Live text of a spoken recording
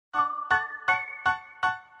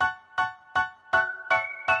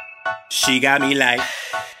She got me like,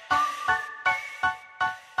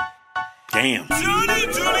 damn.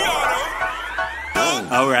 Juliano.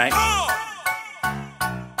 Alright.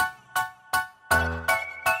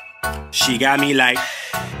 She got me like,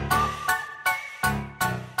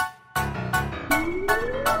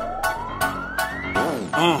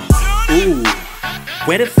 ooh.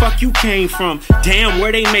 Where the fuck you came from? Damn,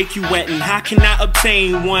 where they make you wet and how can I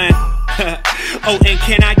obtain one? Oh, and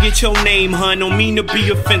can I get your name, hun? Don't mean to be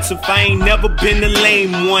offensive, I ain't never been the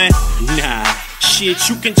lame one. Nah, shit,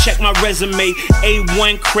 you can check my resume.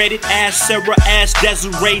 A1 credit, ass Sarah, ass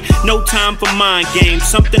Desiree. No time for mind games,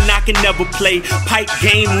 something I can never play. Pipe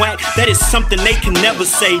game whack, that is something they can never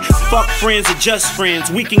say. Fuck friends or just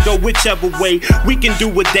friends, we can go whichever way. We can do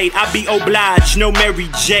a date, I be obliged, no Mary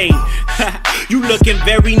Jane. You looking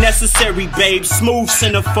very necessary, babe. Smooth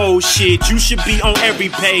centerfold shit, you should be on every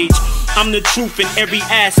page. I'm the truth in every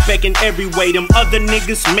aspect and every way. Them other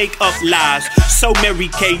niggas make up lies. So Mary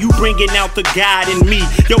K, you bringing out the God in me.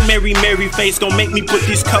 Yo Mary face gon' make me put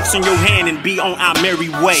these cuffs in your hand and be on our merry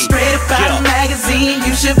way. Straight up out of magazine,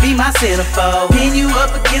 you should be my centerfold. Pin you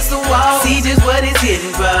up against the wall, see just what it's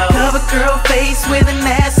hitting for. Cover girl face with an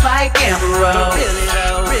ass like Amber Rose.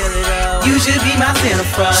 You should be my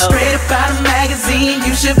centerfold. Straight up out of magazine,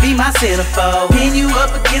 you should be my centerfold. Pin you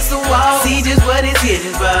up against the wall, see just what it's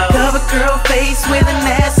hitting for. Cover girl face with an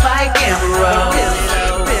ass like Amber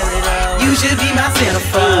Rose. You should be my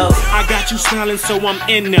centerfold. I got you smiling, so I'm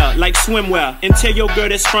in there like swimwear. And tell your girl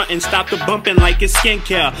that's frontin', stop the bumping like it's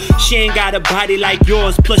skincare. She ain't got a body like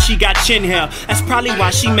yours, plus she got chin hair. That's probably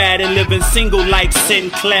why she mad and living single like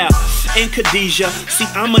Sinclair and Khadijah. See,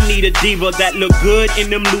 I'ma need a diva that look good in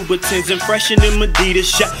them Louboutins and fresh in them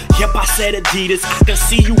Adidas. Yep, I said Adidas. I can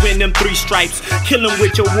see you in them 3 stripes, killin'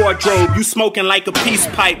 with your wardrobe. You smoking like a peace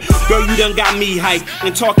pipe. Girl, you done got me hyped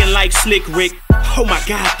and talking like Slick Rick. Oh my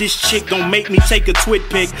God, this chick gon' make me take a twit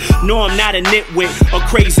pic. No, I'm not a nitwit or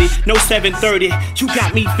crazy, no 730. You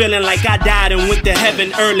got me feeling like I died and went to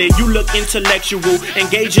heaven early. You look intellectual,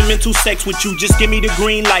 engaging mental sex with you. Just give me the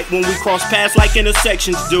green light when we cross paths like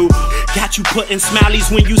intersections do. Got you putting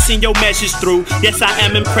smileys when you send your message through. Yes, I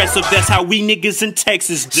am impressive, that's how we niggas in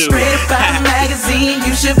Texas do. Straight up out of magazine,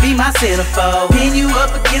 you should be my centerfold. Pin you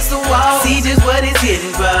up against the wall, see just what it's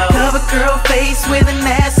hitting for. Cover girl face with an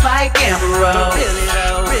ass like Amber Rose.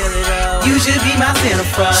 You should be my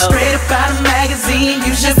centerfold. Straight up out of magazine,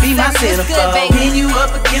 you should be my centerfold. Pin you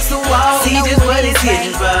up against the wall, see just what it's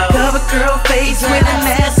hitting for. Cover girl face with an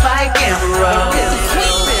ass like Amber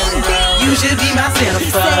Rose. You should be my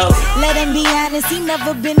centerfold. Let him be honest, he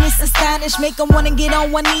never been this astonished. Make him wanna get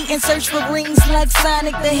on one knee and search for rings like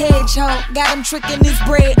Sonic the Hedgehog. Got him tricking his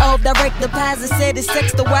bread off. Direct deposit said his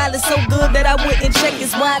sex the wallet so good that I wouldn't check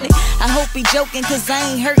his wallet. I hope he joking cause I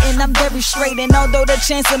ain't hurting, I'm very straight. And although the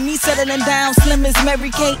chance of me settling down slim as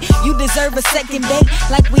Mary Kate, you deserve a second date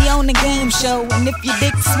like we on a game show. And if your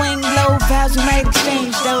dick swing low, vows you might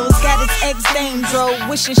exchange those. Got his ex dame drove,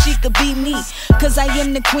 wishing she could be me, cause I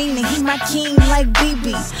am the queen and he my king like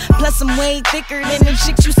BB. Plus I'm way thicker than the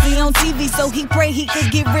chicks you see on TV, so he pray he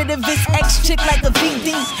could get rid of his ex chick like a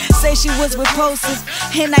VD. Say she was repulsive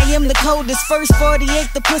and I am the coldest. First 48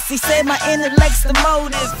 the pussy said my intellect's the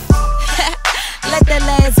motive. Let that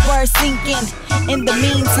last bar sink in the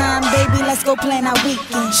meantime, baby, let's go plan our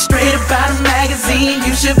weekend. Straight up out of magazine,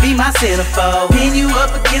 you should be my centerfold. Pin you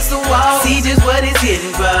up against the wall, see just what it's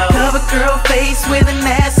hitting for. Cover girl face with an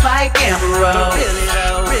ass like Amber Rose.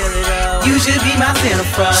 You should be my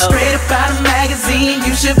centerfold. Straight up out of magazine,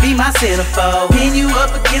 you should be my centerfold. Pin you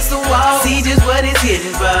up against the wall, see just what it's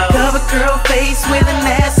hitting for. Cover girl face with an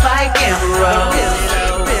ass like Amber Rose.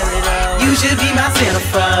 You should be my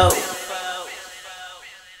centerfold.